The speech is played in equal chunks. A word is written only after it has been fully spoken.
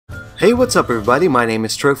Hey, what's up everybody, my name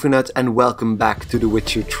is TrophyNut and welcome back to The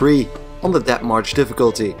Witcher 3 on the Death March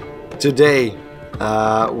difficulty. Today,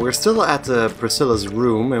 we're still at Priscilla's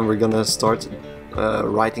room and we're gonna start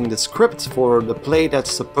writing the script for the play that's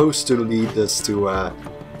supposed to lead us to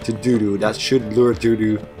Dudu, that should lure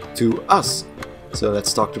Dudu to us. So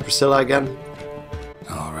let's talk to Priscilla again.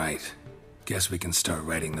 Alright, guess we can start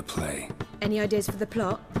writing the play. Any ideas for the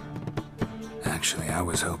plot? Actually, I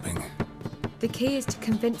was hoping... The key is to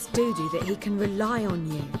convince Dudu that he can rely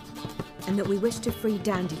on you, and that we wish to free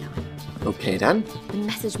Dandelion. Okay then. The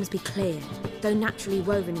message must be clear, though naturally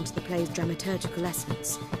woven into the play's dramaturgical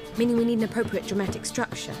essence, meaning we need an appropriate dramatic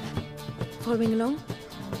structure. Following along?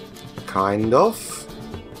 Kind of.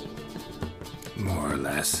 More or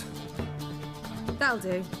less. That'll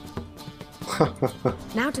do.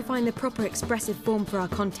 Now to find the proper expressive form for our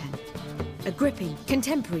content. A gripping,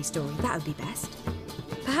 contemporary story, that would be best.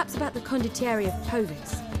 Perhaps about the condottieri of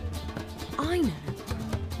Povis. I know.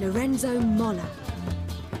 Lorenzo Molla.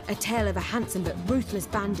 A tale of a handsome but ruthless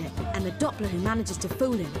bandit and the Doppler who manages to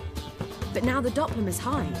fool him. But now the Doppler must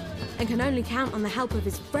hide and can only count on the help of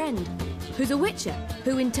his friend, who's a witcher,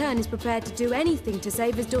 who in turn is prepared to do anything to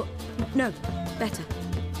save his No, better.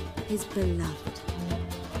 His beloved.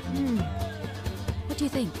 What do you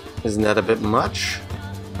think? Isn't that a bit much?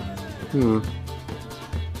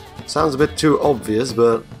 Sounds a bit too obvious,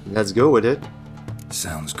 but let's go with it.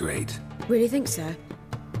 Sounds great. Really think so?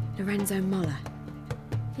 Lorenzo Molla.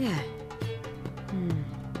 Yeah.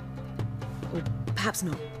 Or perhaps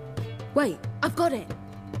not. Wait, I've got it!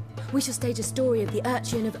 We shall stage a story of the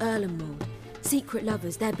Urchin of Erlenwald. Secret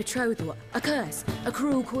lovers, their betrothal, a curse, a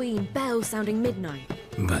cruel queen, bells sounding midnight.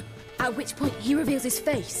 But... At which point he reveals his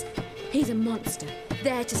face. He's a monster,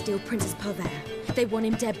 there to steal Princess Pavere. They want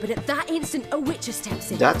him dead, but at that instant a witcher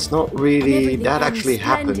steps in. That's not really... that actually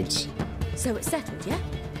happened. So it's settled, yeah?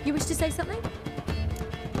 You wish to say something?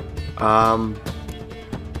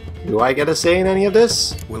 Do I get a say in any of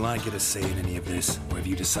this? will I get a say in any of this, or have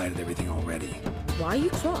you decided everything already? Why are you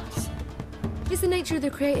cross? It's the nature of the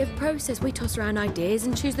creative process. We toss around ideas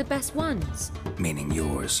and choose the best ones. Meaning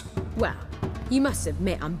yours. Well, you must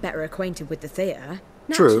admit I'm better acquainted with the theatre.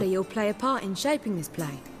 True. Naturally, you'll play a part in shaping this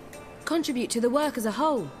play. Contribute to the work as a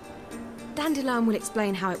whole. Dandelion will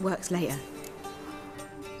explain how it works later.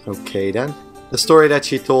 Okay then. The story that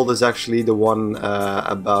she told is actually the one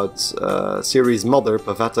about Ciri's mother.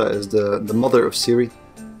 Pavetta is the mother of Ciri.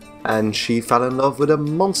 And she fell in love with a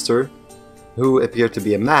monster who appeared to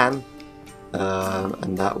be a man.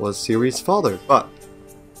 And that was Ciri's father. But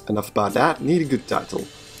enough about that. Need a good title.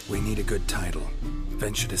 We need a good title.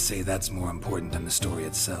 Venture to say that's more important than the story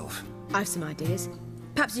itself. I've some ideas.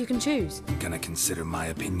 Perhaps you can choose. Gonna consider my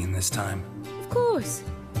opinion this time? Of course.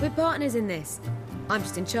 We're partners in this. I'm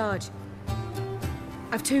just in charge.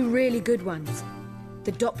 I've two really good ones.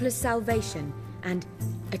 The Doppler's Salvation and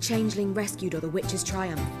A Changeling Rescued or the Witcher's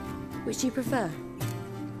Triumph. Which do you prefer?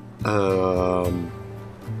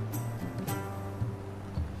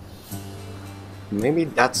 Maybe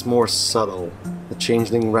that's more subtle. The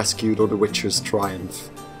Changeling Rescued or the Witcher's Triumph.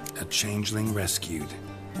 A Changeling Rescued,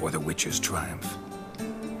 or the Witcher's Triumph.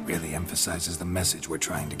 Really emphasizes the message we're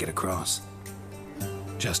trying to get across.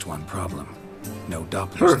 Just one problem. No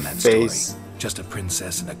Dopplers Her in that face. story. Just a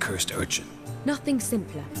princess and a cursed urchin. Nothing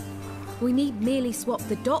simpler. We need merely swap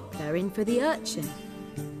the Doppler in for the urchin.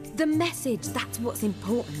 The message, that's what's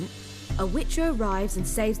important. A witcher arrives and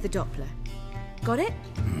saves the Doppler. Got it?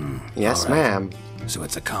 Yes, All right. ma'am. So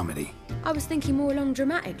it's a comedy. I was thinking more along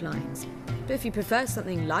dramatic lines. But if you prefer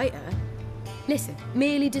something lighter... Listen,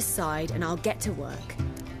 merely decide and I'll get to work.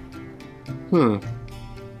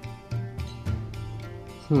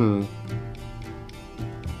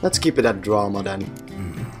 Let's keep it at drama then.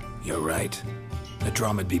 You're right. A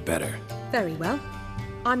drama'd be better. Very well.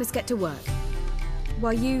 I must get to work.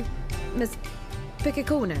 While you must pick a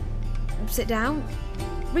corner. Sit down,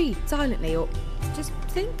 read silently, or just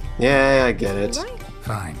think. Yeah, I get it. All right?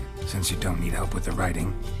 Fine, since you don't need help with the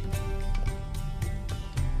writing.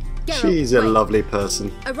 Geralt, She's a wait. lovely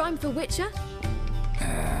person. A rhyme for Witcher?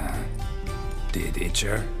 Did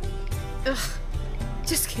Itcher? Ugh.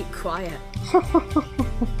 Just keep quiet.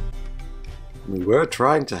 We were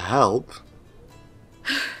trying to help.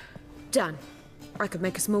 Done. I could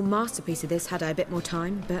make a small masterpiece of this had I a bit more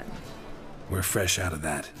time, but... We're fresh out of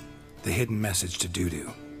that. The hidden message to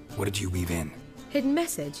Dudu. What did you weave in? Hidden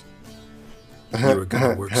message? You were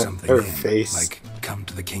gonna work something Her in, face. like come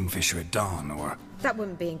to the Kingfisher at dawn, or... That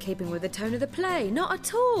wouldn't be in keeping with the tone of the play, not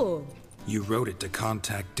at all. You wrote it to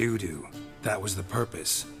contact Dudu. That was the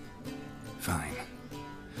purpose. Fine.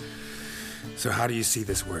 So how do you see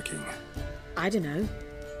this working? I don't know.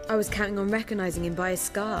 I was counting on recognizing him by his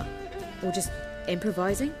scar. Or just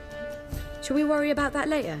improvising. Shall we worry about that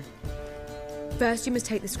later? First, you must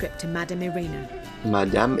take the script to Madame Irina.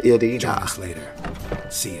 Madame Join Irina. us later.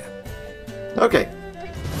 See ya. Okay.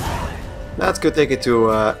 Let's go take it to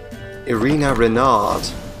Irina Renard.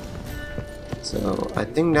 So I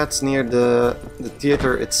think that's near the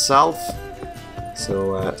theater itself.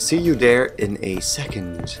 So see you there in a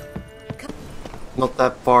second. Not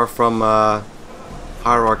that far from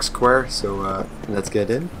Hierarch Square, so let's get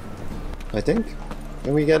in. I think.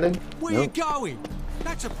 Can we get in? Where No? you going?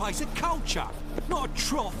 That's a place of culture, not a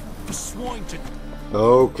trough for swine to...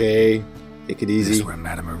 Okay. Take it This easy. is where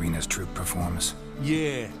Madame Irina's troupe performs.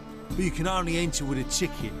 Yeah, but you can only enter with a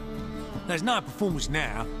ticket. There's no performance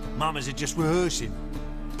now. Mamas are just rehearsing.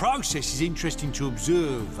 Process is interesting to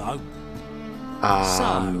observe, though.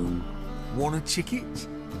 Want a ticket?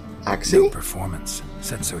 No Axie? performance.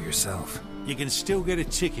 Said so yourself. You can still get a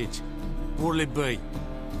ticket. What'll it be?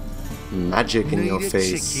 Magic in Need your a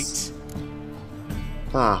face. ticket?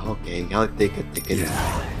 Ah, okay. I'll take a ticket.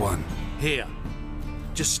 Yeah, one. Here.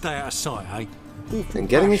 Just stay out of sight, eh? Awful And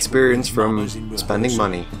getting bashful experience with from mamas in spending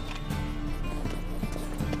rehearsal. money.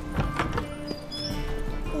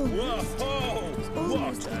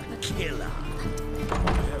 What a killer.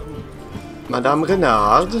 Madame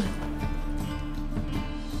Renard.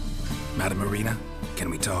 Madame Irina, can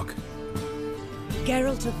we talk?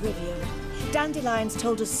 Geralt of Rivia. Dandelions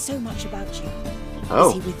told us so much about you. Oh.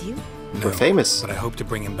 Is he with you? No, We're famous. but I hope to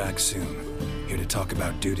bring him back soon. Here to talk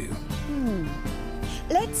about Dudu.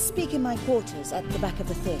 Let's speak in my quarters at the back of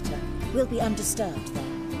the theatre. We'll be undisturbed there.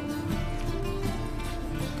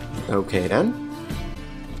 Okay then.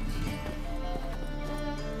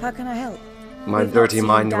 How can I help? My We've not dirty seen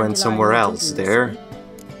mind went Dandelion somewhere or else Dudu there.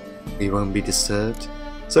 recently. We won't be disturbed.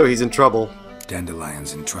 So he's in trouble.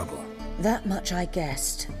 Dandelion's in trouble. That much I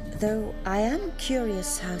guessed, though I am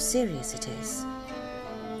curious how serious it is.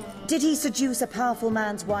 Did he seduce a powerful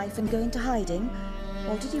man's wife and go into hiding?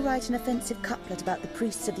 Or did he write an offensive couplet about the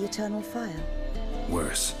priests of the eternal fire?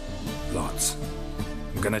 Worse. Lots.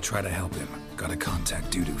 I'm gonna try to help him. Gotta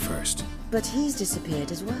contact Dudu first. But he's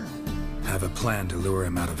disappeared as well. Have a plan to lure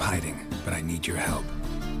him out of hiding, but I need your help.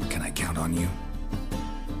 Can I count on you?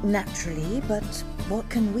 Naturally, but what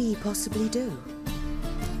can we possibly do?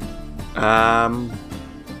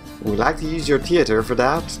 We'd like to use your theater for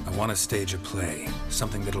that. I want to stage a play,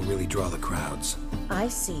 something that'll really draw the crowds. I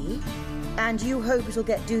see. And you hope it'll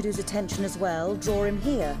get Dudu's attention as well, draw him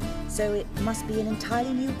here. So it must be an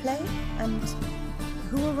entirely new play? And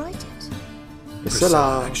who will write it?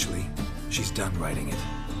 Priscilla. Actually. She's done writing it.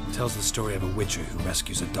 Tells the story of a witcher who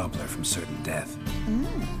rescues a Doppler from certain death.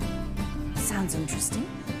 Sounds interesting.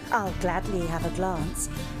 I'll gladly have a glance.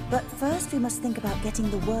 But first we must think about getting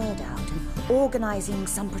the word out and organizing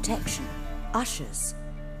some protection. Ushers.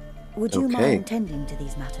 Would you Okay. mind tending to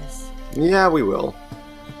these matters? Yeah, we will.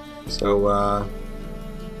 So,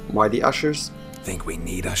 why the ushers? Think we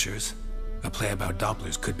need ushers? A play about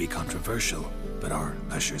Dopplers could be controversial, but are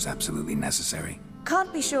ushers absolutely necessary?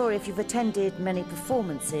 Can't be sure if you've attended many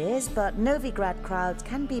performances, but Novigrad crowds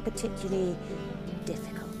can be particularly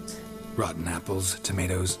difficult. Rotten apples,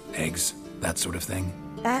 tomatoes, eggs, that sort of thing?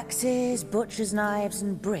 Axes, butcher's knives,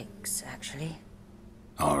 and bricks, actually.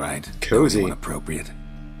 Alright. Cozy. Anyone appropriate.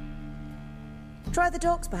 Try the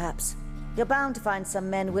docks, perhaps. You're bound to find some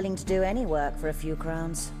men willing to do any work for a few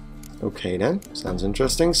crowns. Okay then, sounds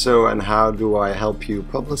interesting. So, and how do I help you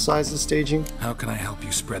publicize the staging? How can I help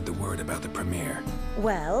you spread the word about the premiere?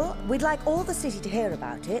 Well, we'd like all the city to hear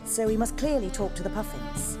about it, so we must clearly talk to the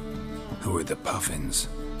Puffins. Who are the Puffins?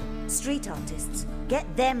 Street artists.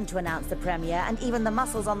 Get them to announce the premiere, and even the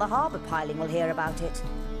muscles on the harbour piling will hear about it.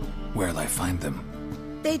 Where'll I find them?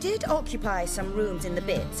 They did occupy some rooms in the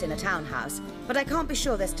Bits in a townhouse, but I can't be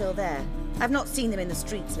sure they're still there. I've not seen them in the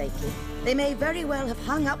streets lately. They may very well have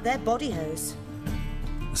hung up their body hose.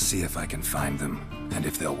 See if I can find them, and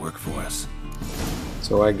if they'll work for us.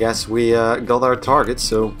 So I guess we got our target,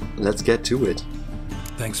 so let's get to it.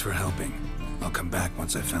 Thanks for helping. I'll come back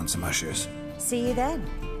once I've found some ushers. See you then.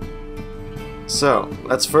 So,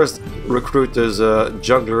 let's first recruit those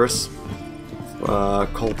jugglers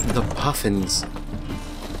called the Puffins.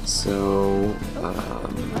 So,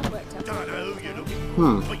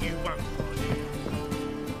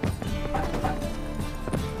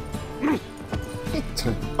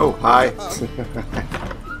 oh, hi.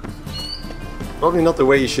 Probably not the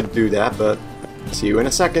way you should do that, but see you in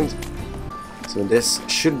a second. So this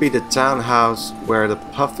should be the townhouse where the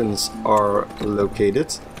Puffins are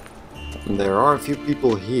located. And there are a few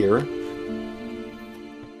people here.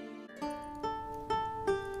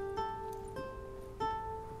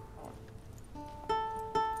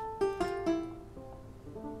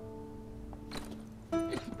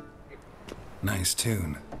 Nice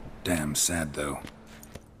tune. Damn sad, though.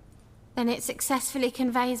 Then it successfully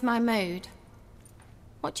conveys my mood.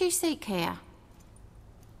 What do you seek here?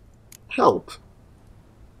 Help.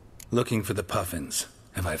 Looking for the puffins.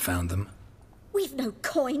 Have I found them? We've no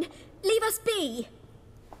coin. Leave us be.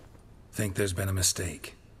 Think there's been a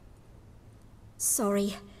mistake.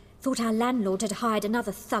 Sorry. Thought our landlord had hired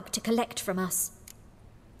another thug to collect from us.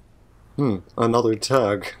 Another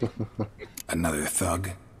tug. Another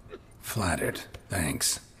thug? Flattered.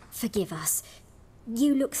 Thanks. Forgive us.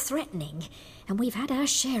 You look threatening, and we've had our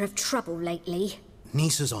share of trouble lately.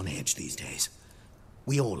 Nisa's on edge these days.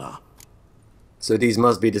 We all are. So these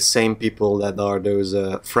must be the same people that are those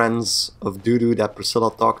friends of Dudu that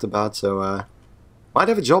Priscilla talked about, so might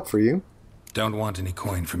have a job for you. Don't want any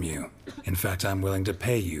coin from you. In fact, I'm willing to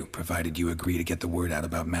pay you, provided you agree to get the word out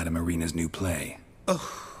about Madame Irina's new play.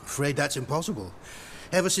 Oh, afraid that's impossible.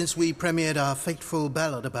 Ever since we premiered our fateful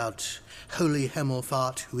ballad about holy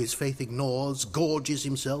Hemelfart, who his faith ignores, gorges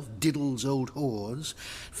himself, diddles old whores,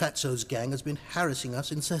 Fatso's gang has been harassing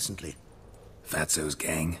us incessantly. Fatso's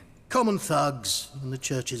gang? Common thugs in the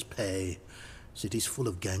church's pay. City's full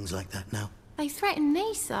of gangs like that now. They threatened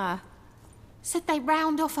Nisa. Said they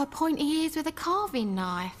round off her pointy ears with a carving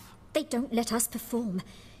knife. They don't let us perform.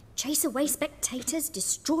 Chase away spectators,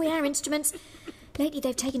 destroy our instruments. Lately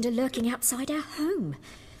they've taken to lurking outside our home.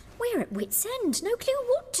 We're at wit's end, no clue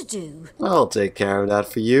what to do. I'll take care of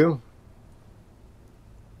that for you.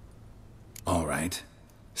 All right.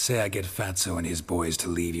 Say I get Fatso and his boys to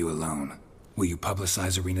leave you alone. Will you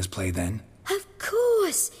publicize Irina's play then? Of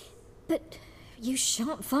course. But you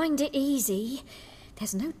shan't find it easy.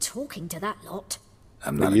 There's no talking to that lot.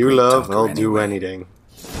 I'm not For a you, great love, talker I'll do anyway. anything.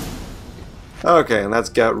 Okay, let's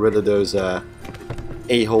get rid of those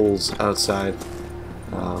a-holes outside.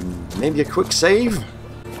 Maybe a quick save?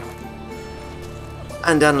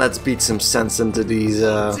 And then let's beat some sense into these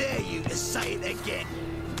Dare you to say it again?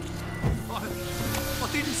 I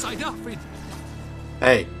didn't say nothing.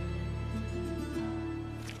 Hey.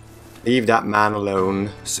 Leave that man alone.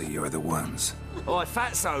 So you're the ones. Oi,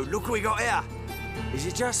 Fatso, look what we got here. Is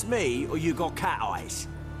it just me, or you got cat eyes?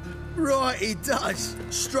 Right, he does.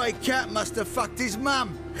 Stray cat must have fucked his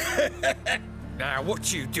mum. Now,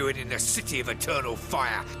 what you doing in the city of eternal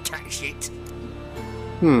fire, cat shit?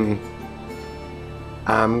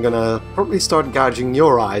 I'm gonna probably start gouging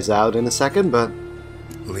your eyes out in a second, but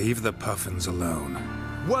Leave the puffins alone.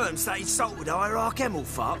 Worms that insulted Hierarch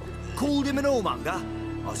Hemelfart, called him an whoremonger.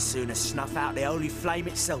 I'd sooner snuff out the holy flame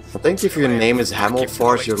itself. I think if your name is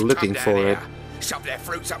Hemelfart, you're looking for it. Shove their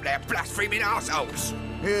fruits up their blaspheming assholes.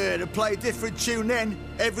 Yeah, to play a different tune then,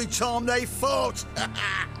 every time they fought.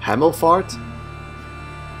 Hemelfart?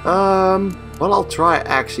 Well, I'll try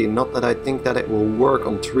actually, not that I think that it will work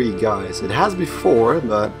on 3 guys. It has before,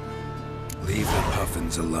 but... Leave the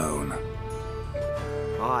puffins alone.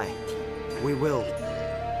 Aye, we will.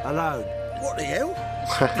 Alone. What the hell?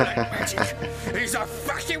 Black magic. He's a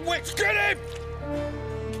fucking witch. Get him!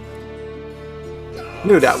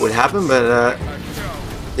 Knew that would happen, but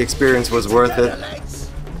the experience was worth it.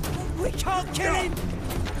 We can't kill him!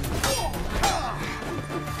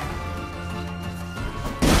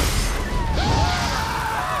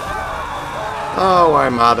 Oh,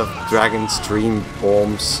 I'm out of Dragon Stream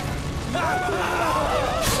bombs.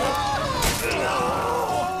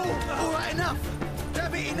 Alright, enough.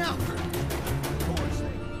 Damn it, enough.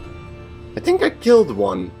 I think I killed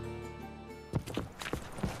one.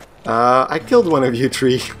 I killed one of you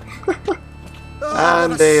 3.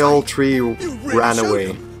 And they all 3 ran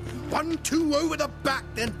away. 1-2 over the back,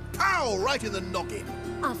 then pow, right in the noggin.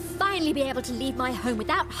 I'll finally be able to leave my home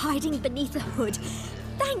without hiding beneath the hood.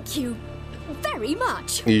 Thank you very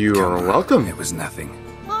much. You Come are on, welcome. It was nothing.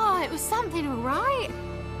 Oh, it was something, all right.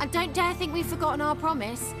 And don't dare think we've forgotten our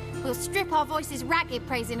promise. We'll strip our voices ragged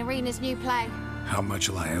praising Irina's new play. How much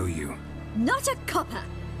will I owe you? Not a copper.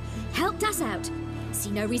 Helped us out.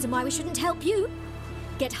 See no reason why we shouldn't help you.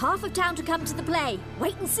 Get half of town to come to the play.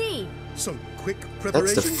 Wait and see. Some quick That's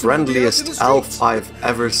preparations. the to be out in friendliest the elf streets. I've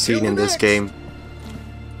ever seen in this next. game.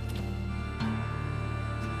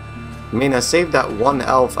 I mean, I saved that one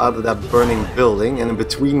elf out of that burning building, and in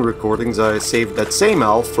between recordings I saved that same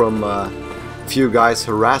elf from a few guys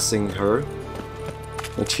harassing her.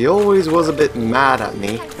 And she always was a bit mad at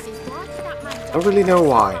me. I don't really know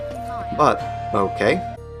why. But, okay.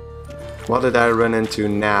 What did I run into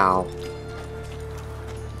now?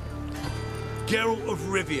 Geralt of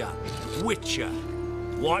Rivia, Witcher.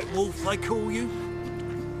 White Wolf, they call you?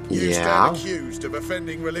 You Yeah. stand accused of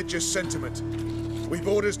offending religious sentiment. We've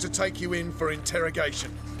orders to take you in for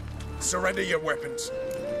interrogation. Surrender your weapons.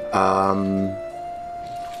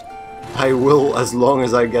 I will, as long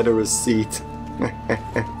as I get a receipt.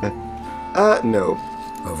 No.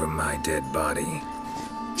 Over my dead body.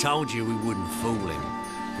 Told you we wouldn't fool him.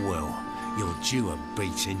 Well, you're due a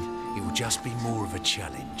beating. It will just be more of a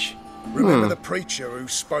challenge. Remember the preacher who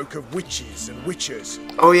spoke of witches and witchers?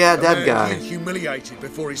 Oh yeah, The that man guy. he humiliated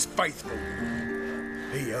before his faithful.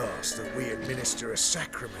 He asked that we administer a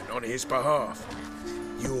sacrament on his behalf.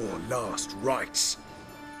 Your last rites.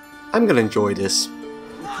 I'm gonna enjoy this.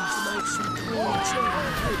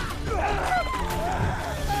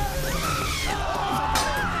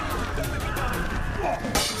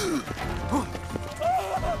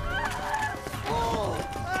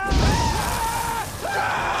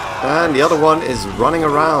 And the other one is running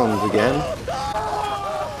around again.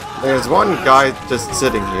 There's one guy just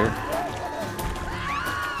sitting here.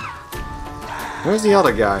 Where's the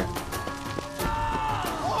other guy?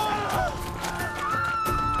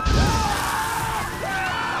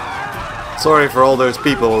 Sorry for all those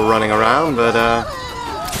people running around, but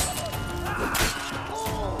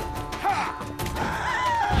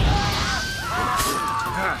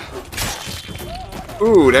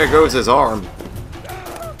ooh, there goes his arm.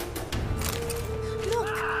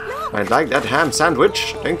 I'd like that ham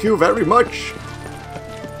sandwich. Thank you very much.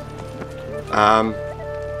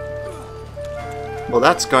 Well,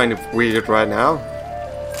 that's kind of weird right now.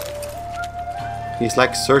 He's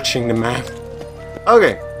like searching the map.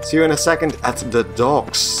 Okay, see you in a second at the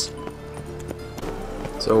docks.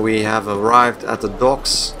 So we have arrived at the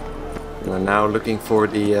docks. We're now looking for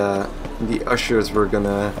the ushers we're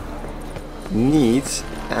gonna need,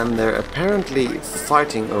 and they're apparently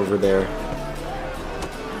fighting over there.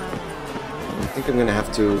 I think I'm gonna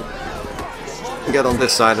have to get on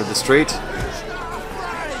this side of the street.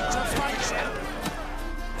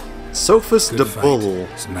 Sophus the Bull.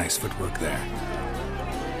 Some nice footwork there.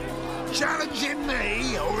 Challenging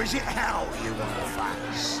me, or is it hell you want to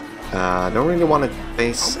face? I don't really want to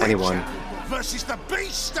face anyone. Versus the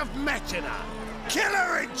beast of Metina.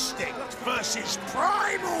 Killer instinct versus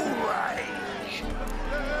primal rage.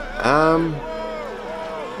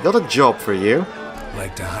 Got a job for you.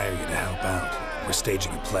 Like to hire you to help out. We're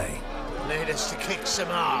staging a play. Need us to kick some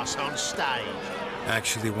ass on stage.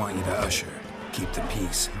 Actually want you to usher. Keep the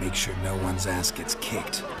peace. Make sure no one's ass gets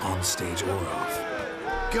kicked, on stage or off.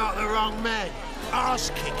 Got the wrong man. Ass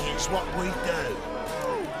kicking's what we do.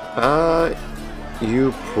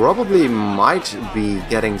 You probably might be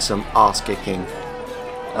getting some ass kicking.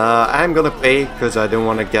 I'm gonna pay because I don't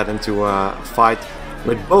want to get into a fight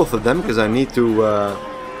with both of them, because I need to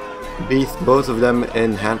beat both of them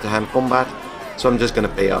in hand-to-hand combat. So I'm just gonna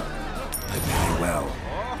pay up. I pay well.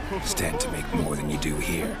 Stand to make more than you do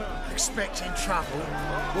here. Expecting trouble?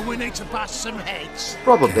 Well, we need to bust some heads.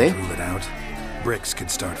 Probably. Can't rule it out. Bricks could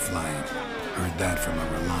start flying. Heard that from a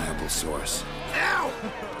reliable source. Ow!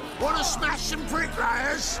 Want to smash some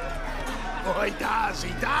bricklayers? Oh, he does,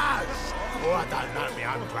 he does. Oh, I don't know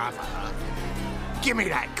my own brother. Give me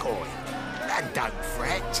that coin. And don't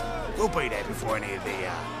fret. We'll be there before any of the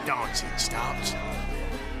dancing starts.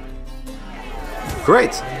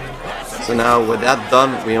 Great. So now with that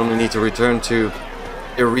done, we only need to return to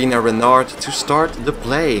Irina Renard to start the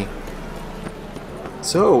play.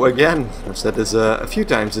 So again, I've said this a few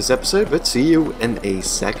times this episode, but see you in a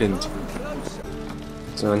second.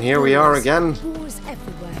 So and here we are again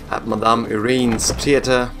at Madame Irene's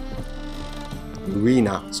theatre.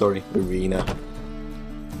 Irina.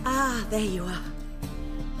 Ah, there you are.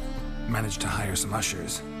 Managed to hire some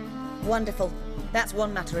ushers. Wonderful. That's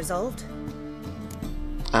one matter resolved.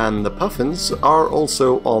 And the puffins are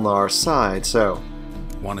also on our side, so...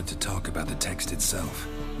 Wanted to talk about the text itself.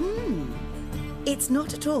 It's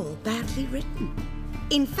not at all badly written.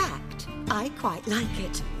 In fact, I quite like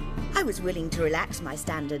it. I was willing to relax my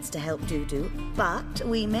standards to help Dudu, but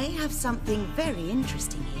we may have something very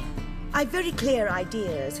interesting here. I've very clear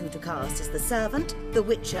ideas who to cast as the servant, the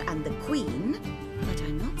witcher, and the queen, but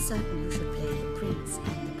I'm not certain who should play the prince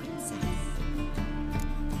and the princess.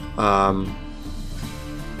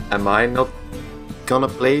 Am I not gonna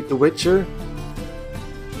play the Witcher?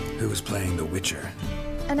 Who's playing the Witcher?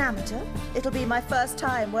 An amateur. It'll be my first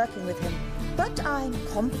time working with him, but I'm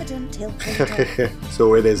confident he'll pull it off.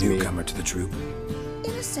 So it is me. Newcomer to the troupe.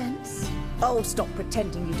 In a sense. Oh, stop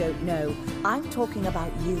pretending you don't know. I'm talking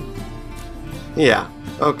about you. Yeah,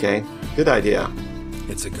 okay. Good idea.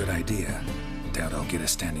 It's a good idea. Doubt I'll get a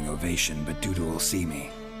standing ovation, but Dudu will see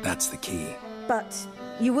me. That's the key. But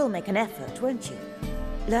you will make an effort, won't you?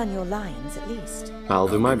 Learn your lines, at least. I'll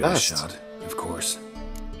do my give it a best. shot, of course.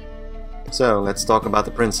 So, let's talk about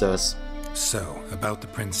the princess. So, about the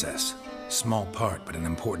princess. Small part, but an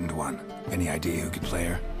important one. Any idea who could play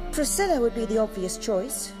her? Priscilla would be the obvious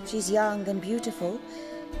choice. She's young and beautiful.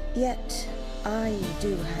 Yet, I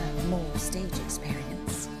do have more stage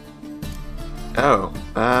experience. Oh,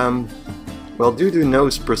 well, Dudu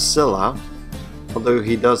knows Priscilla, although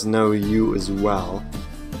he does know you as well.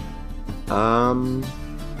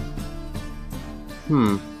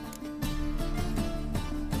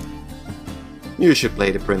 You should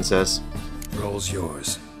play the princess. Role's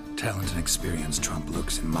yours. Talent and experience trump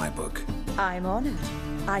looks in my book. I'm honored.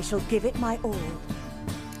 I shall give it my all.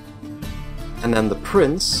 And then the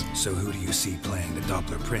prince. So who do you see playing the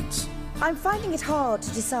Doppler Prince? I'm finding it hard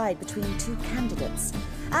to decide between two candidates.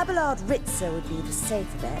 Abelard Ritzer would be the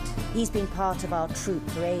safer bet. He's been part of our troupe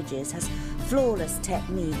for ages, has flawless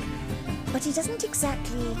technique, but he doesn't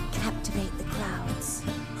exactly captivate the crowds.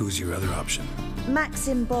 Who's your other option?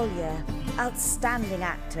 Maxim Bollier, outstanding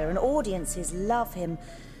actor, and audiences love him.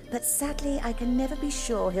 But sadly, I can never be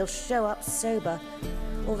sure he'll show up sober,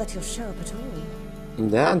 or that he'll show up at all.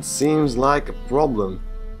 That seems like a problem.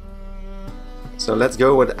 So let's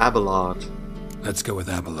go with Abelard. Let's go with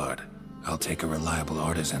Abelard. I'll take a reliable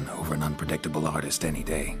artisan over an unpredictable artist any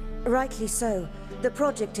day. Rightly so. The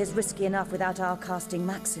project is risky enough without our casting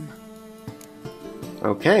Maxim.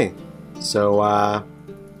 Okay, so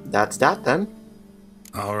that's that then.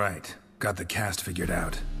 All right, got the cast figured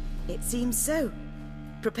out. It seems so.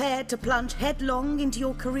 Prepared to plunge headlong into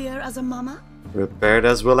your career as a mama? Prepared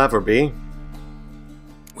as we'll ever be.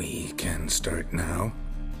 We can start now.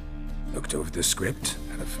 Looked over the script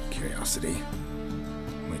out of curiosity.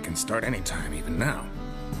 We can start anytime, even now.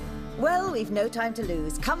 Well, we've no time to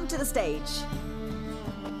lose. Come to the stage.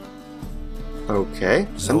 Okay,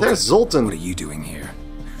 Zoltan, and there's Zoltan. What are you doing here?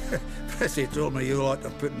 Prissy told me you ought to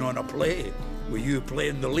putting on a play. Were you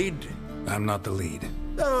playing the lead? I'm not the lead.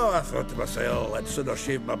 Oh, I thought to myself, I'd sooner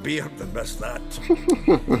shave my beard than miss that.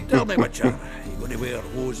 Tell me, Witcher, you going to wear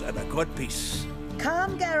hose and a codpiece?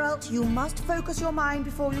 Calm, Geralt. You must focus your mind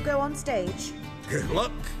before you go on stage. Good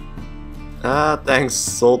luck. Thanks,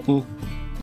 Zoltan.